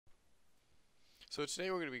So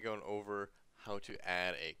today we're going to be going over how to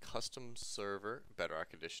add a custom server, Bedrock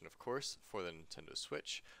Edition of course, for the Nintendo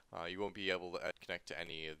Switch. You won't be able to connect to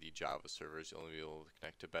any of the Java servers, you'll only be able to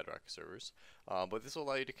connect to Bedrock servers. But this will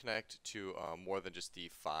allow you to connect to more than just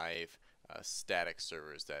the 5 static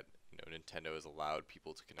servers that Nintendo has allowed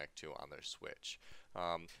people to connect to on their Switch.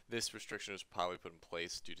 This restriction is probably put in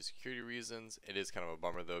place due to security reasons. It is kind of a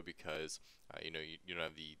bummer though because you don't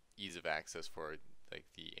have the ease of access for like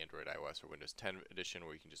the Android, iOS, or Windows 10 edition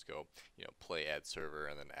where you can just go, play add server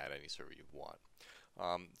and then add any server you want.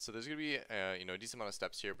 So there's going to be a decent amount of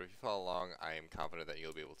steps here, but if you follow along, I am confident that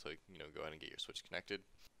you'll be able to go ahead and get your Switch connected.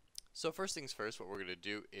 So first things first, what we're going to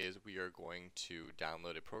do is we are going to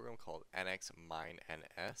download a program called NX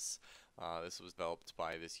This was developed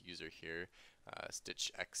by this user here,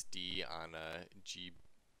 StitchXD on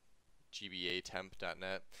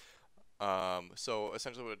gbatemp.net. So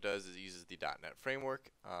essentially what it does is it uses the .NET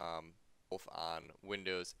framework, both on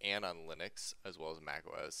Windows and on Linux, as well as Mac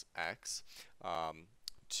OS X,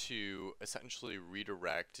 to essentially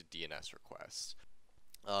redirect DNS requests.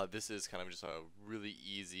 This is kind of just a really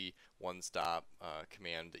easy one-stop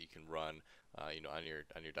command that you can run, on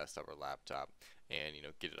your desktop or laptop, and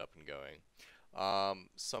get it up and going.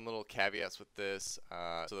 Some little caveats with this.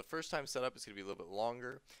 So the first time setup is going to be a little bit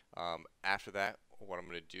longer. After that, what I'm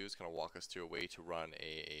going to do is kind of walk us through a way to run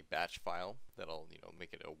a batch file that'll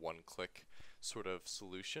make it a one-click sort of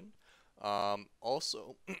solution.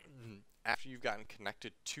 Also, after you've gotten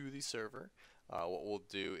connected to the server, what we'll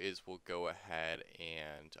do is we'll go ahead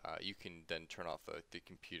and you can then turn off the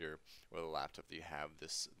computer or the laptop that you have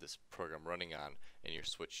this program running on, and your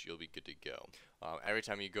Switch, you'll be good to go. Every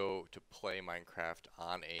time you go to play Minecraft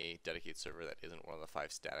on a dedicated server that isn't one of the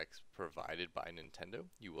 5 statics provided by Nintendo,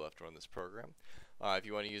 you will have to run this program. If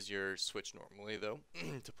you want to use your Switch normally though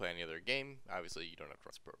to play any other game, obviously you don't have to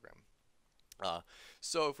run this program.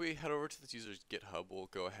 So if we head over to this user's GitHub, we'll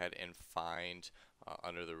go ahead and find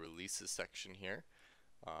under the releases section here,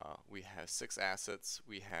 we have 6 assets.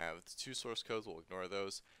 We have 2 source codes, we'll ignore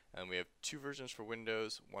those, and we have 2 versions for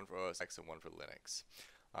Windows, one for OS X and one for Linux.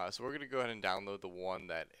 So we're going to go ahead and download the one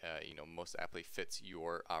that most aptly fits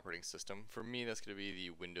your operating system. For me, that's going to be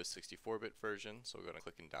the Windows 64-bit version, so we'll go ahead and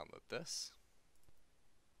click and download this.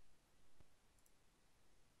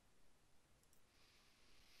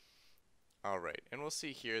 Alright, and we'll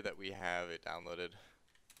see here that we have it downloaded.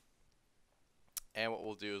 And what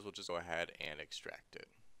we'll do is we'll just go ahead and extract it.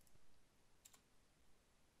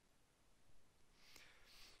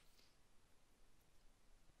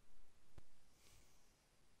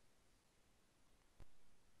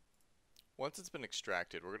 Once it's been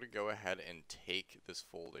extracted, we're going to go ahead and take this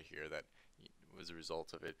folder here that was a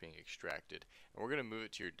result of it being extracted, and we're going to move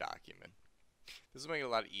it to your document. This will make it a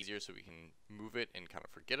lot easier so we can move it and kind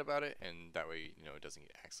of forget about it, and that way it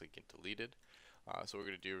doesn't actually get deleted. So what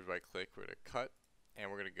we're going to do is right click, we're going to cut, and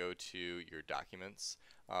we're going to go to your documents.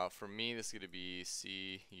 For me, this is going to be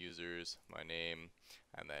C users, my name,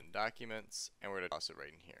 and then documents, and we're going to toss it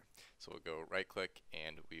right in here. So we'll go right click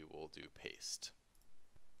and we will do paste.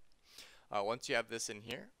 Once you have this in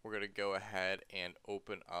here, we're going to go ahead and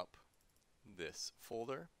open up this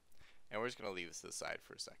folder, and we're just going to leave this to the side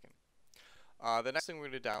for a second. The next thing we're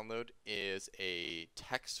going to download is a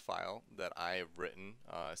text file that I have written.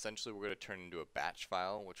 Essentially, we're going to turn into a batch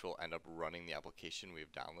file, which will end up running the application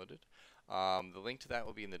we've downloaded. The link to that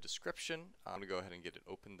will be in the description. I'm going to go ahead and get it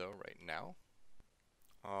open though right now.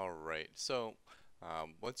 Alright, so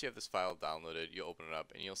once you have this file downloaded, you'll open it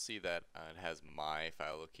up and you'll see that it has my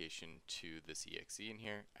file location to this exe in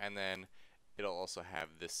here, and then it'll also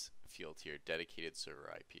have this field here, dedicated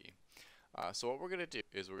server IP. So what we're going to do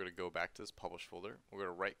is we're going to go back to this publish folder. We're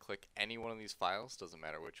going to right click any one of these files, doesn't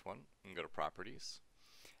matter which one, and go to properties,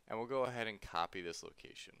 and we'll go ahead and copy this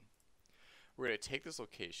location. We're going to take this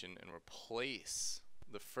location and replace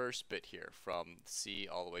the first bit here from C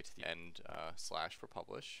all the way to the end slash for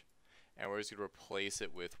publish, and we're just going to replace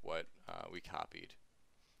it with what we copied,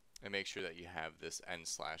 and make sure that you have this end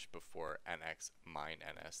slash before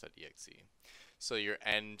nx-ns.exe. So your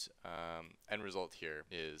end result here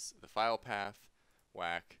is the file path,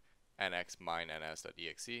 whack,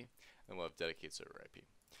 nx-ns.exe, and we'll have dedicated server IP.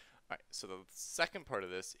 Alright, so the second part of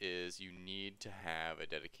this is you need to have a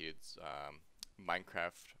dedicated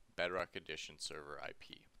Minecraft Bedrock Edition server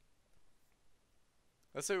IP.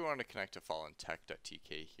 Let's say we want to connect to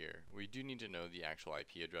fallentech.tk here. We do need to know the actual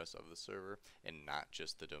IP address of the server and not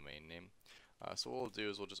just the domain name. So what we'll do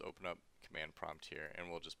is we'll just open up command prompt here and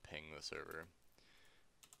we'll just ping the server.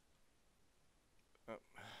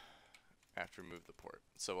 I have to remove the port.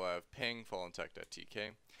 So we'll have ping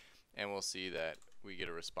fallentech.tk, and we'll see that we get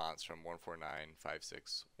a response from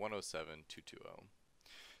 149.56.107.220.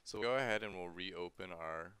 So we'll go ahead and we'll reopen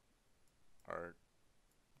our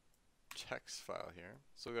text file here.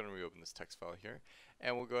 So we'll go ahead and reopen this text file here,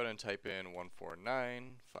 and we'll go ahead and type in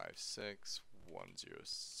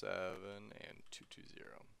 149.56.107 and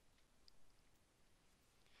 220.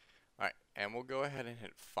 Alright, and we'll go ahead and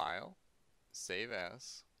hit File, Save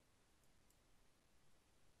As.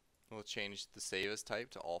 We'll change the Save As type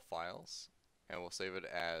to All Files, and we'll save it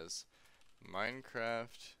as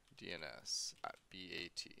Minecraft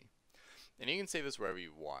DNS.bat. And you can save this wherever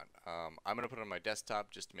you want. I'm going to put it on my desktop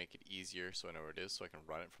just to make it easier so I know where it is so I can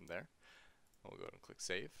run it from there. We'll go ahead and click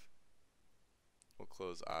Save. We'll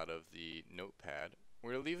close out of the notepad.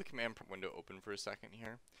 We're going to leave the command prompt window open for a second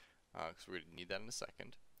here because we're going to need that in a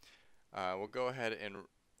second. We'll go ahead and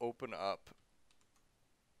open up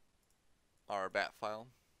our bat file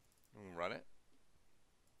and run it.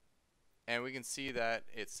 And we can see that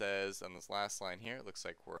it says on this last line here, it looks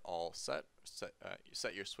like we're all set.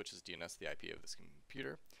 Set your switch's DNS to the IP of this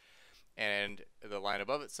computer. And the line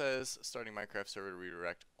above it says, starting Minecraft server to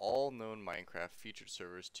redirect all known Minecraft featured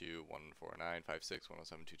servers to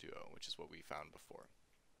 149.56.107.220, which is what we found before.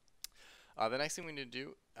 The next thing we need to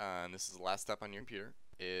do, and this is the last step on your computer,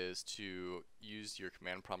 is to use your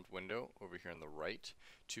command prompt window over here on the right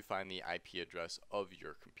to find the IP address of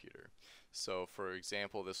your computer. So for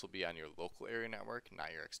example, this will be on your local area network,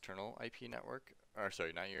 not your external IP network, or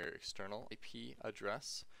sorry, not your external IP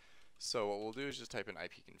address. So what we'll do is just type in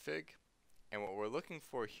ipconfig, and what we're looking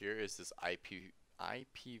for here is this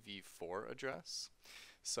IPv4 address.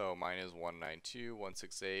 So mine is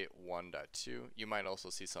 192.168.1.2. You might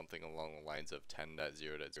also see something along the lines of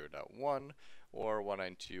 10.0.0.1 or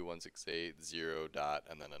 192.168.0.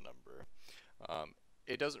 and then a number.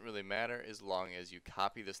 It doesn't really matter as long as you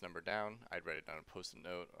copy this number down. I'd write it down on a post-it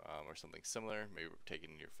note or something similar. Maybe take it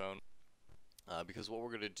in your phone. Because what we're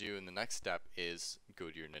going to do in the next step is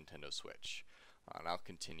go to your Nintendo Switch. And I'll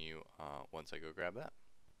continue once I go grab that.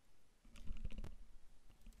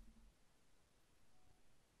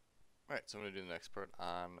 Alright, so I'm going to do the next part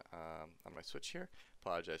on my Switch here.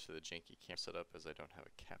 Apologize for the janky camera setup as I don't have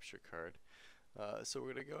a capture card. So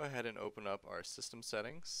we're going to go ahead and open up our system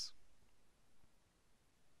settings.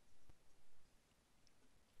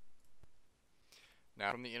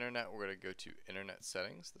 Now from the internet, we're going to go to Internet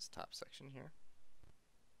Settings, this top section here.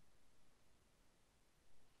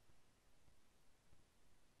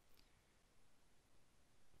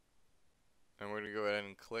 And we're going to go ahead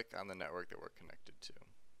and click on the network that we're connected to.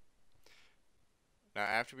 Now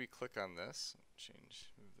after we click on this,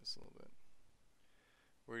 move this a little bit.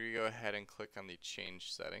 We're going to go ahead and click on the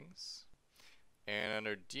Change Settings. And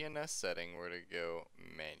under DNS Setting, we're going to go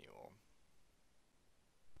Manual.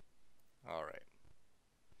 Alright.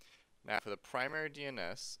 Now for the primary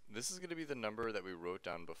DNS, this is going to be the number that we wrote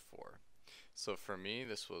down before. So for me,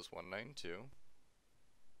 this was 192.168.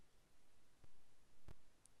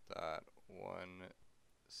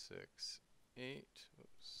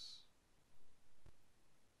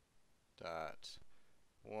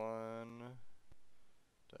 .1.2.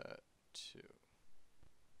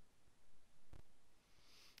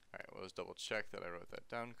 Alright, we'll just double check that I wrote that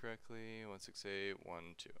down correctly.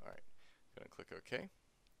 168.1.2. Alright, gonna click OK.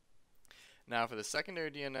 Now for the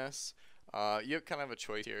secondary DNS, you have kind of a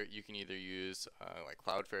choice here. You can either use like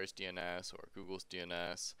Cloudflare's DNS or Google's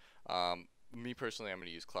DNS. Me personally, I'm going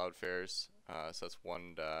to use Cloudflare's. So that's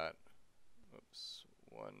 1.1.1.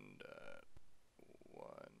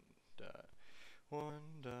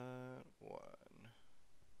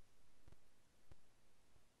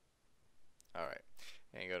 Alright,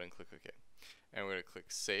 and go ahead and click OK. And we're going to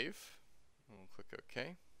click Save. And we'll click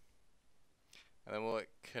OK. And then we'll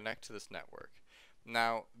connect to this network.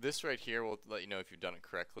 Now, this right here will let you know if you've done it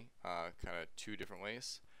correctly, kind of two different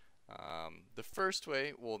ways. The first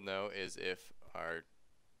way we'll know is if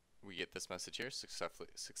we get this message here,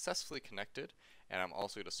 successfully connected, and I'm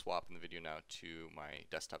also going to swap in the video now to my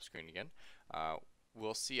desktop screen again.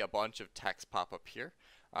 We'll see a bunch of text pop up here.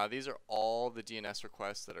 These are all the DNS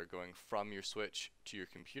requests that are going from your Switch to your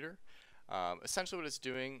computer. Essentially what it's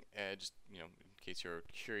doing, just in case you're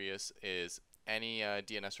curious, is any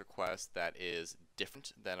DNS request that is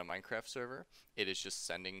different than a Minecraft server, it is just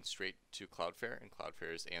sending straight to Cloudflare, and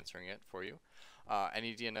Cloudflare is answering it for you.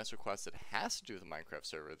 Any DNS request that has to do with a Minecraft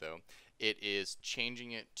server, though, it is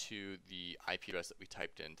changing it to the IP address that we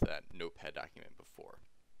typed into that notepad document before.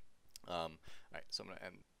 Alright, so I'm going to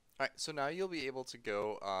end. Alright, so now you'll be able to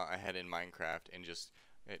go ahead in Minecraft and just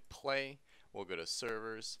hit play. We'll go to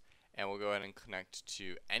servers, and we'll go ahead and connect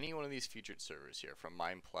to any one of these featured servers here, from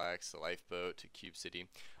Mineplex to Lifeboat to Cube City.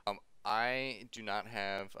 I do not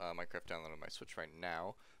have Minecraft downloaded on my Switch right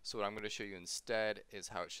now, so what I'm going to show you instead is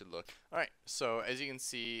how it should look. Alright, so as you can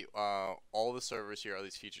see, all the servers here, all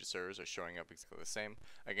these featured servers, are showing up exactly the same.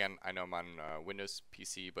 Again, I know I'm on Windows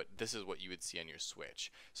PC, but this is what you would see on your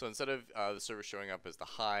Switch. So instead of the server showing up as the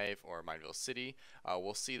Hive or Mineville City,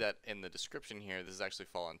 we'll see that in the description here, this is actually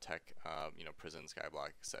Fallen Tech, Prison,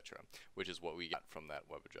 Skyblock, etc., which is what we got from that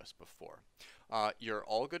web address before. You're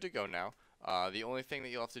all good to go now. The only thing that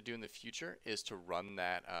you'll have to do in the future is to run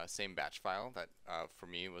that same batch file that for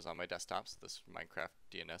me was on my desktop, so this Minecraft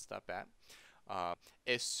DNS.bat.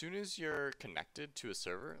 As soon as you're connected to a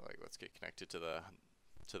server, like let's get connected to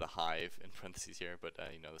the Hive in parentheses here, but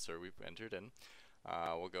the server we've entered in,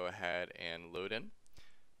 we'll go ahead and load in.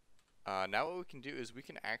 Now what we can do is we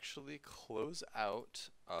can actually close out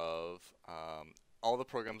of all the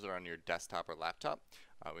programs that are on your desktop or laptop.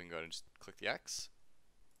 We can go ahead and just click the X,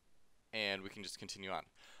 and we can just continue on.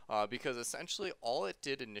 Because essentially all it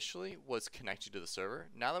did initially was connect you to the server.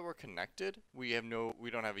 Now that we're connected, we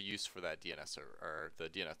don't have a use for that DNS server or the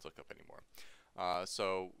DNS lookup anymore.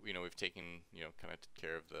 So we've taken kind of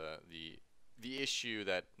care of the issue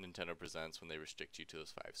that Nintendo presents when they restrict you to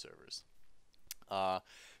those 5 servers.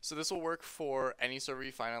 So this will work for any server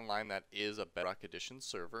you find online that is a Bedrock Edition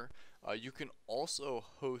server. You can also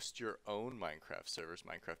host your own Minecraft servers,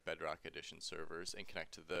 Minecraft Bedrock Edition servers, and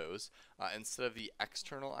connect to those. Instead of the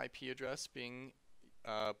external IP address being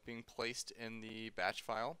placed in the batch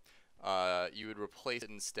file, you would replace it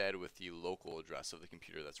instead with the local address of the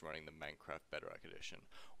computer that's running the Minecraft Bedrock Edition.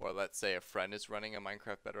 Or let's say a friend is running a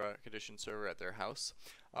Minecraft Bedrock Edition server at their house.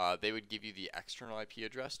 They would give you the external IP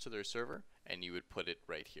address to their server, and you would put it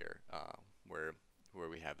right here where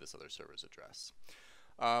we have this other server's address.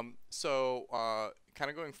 Kind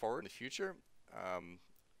of going forward in the future,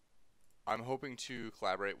 I'm hoping to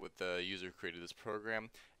collaborate with the user who created this program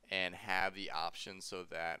and have the option so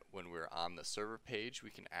that when we're on the server page, we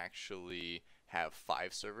can actually have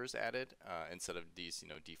 5 servers added instead of these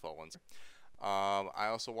default ones. I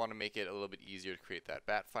also want to make it a little bit easier to create that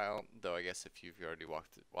bat file, though I guess if you've already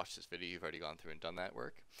watched this video, you've already gone through and done that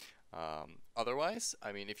work. Otherwise,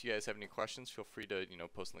 I mean, if you guys have any questions, feel free to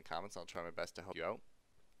post in the comments. I'll try my best to help you out.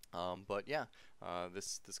 But yeah,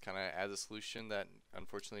 this kind of adds a solution that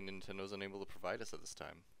unfortunately Nintendo's unable to provide us at this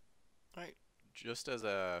time. Alright, just as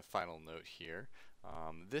a final note here,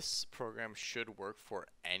 this program should work for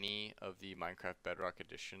any of the Minecraft Bedrock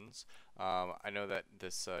editions. I know that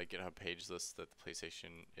this GitHub page list that the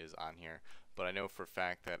PlayStation is on here, but I know for a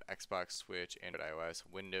fact that Xbox, Switch, Android, iOS,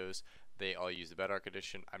 Windows, they all use the Bedrock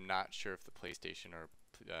edition. I'm not sure if the PlayStation or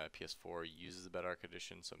PS4 uses the Bedrock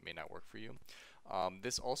edition, so it may not work for you.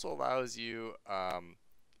 This also allows you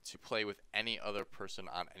to play with any other person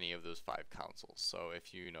on any of those 5 consoles. So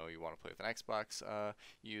if you want to play with an Xbox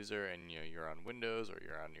user and you're on Windows or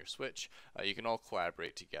you're on your Switch, you can all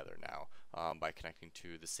collaborate together now by connecting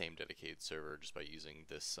to the same dedicated server just by using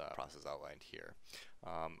this process outlined here.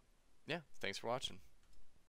 Yeah, thanks for watching.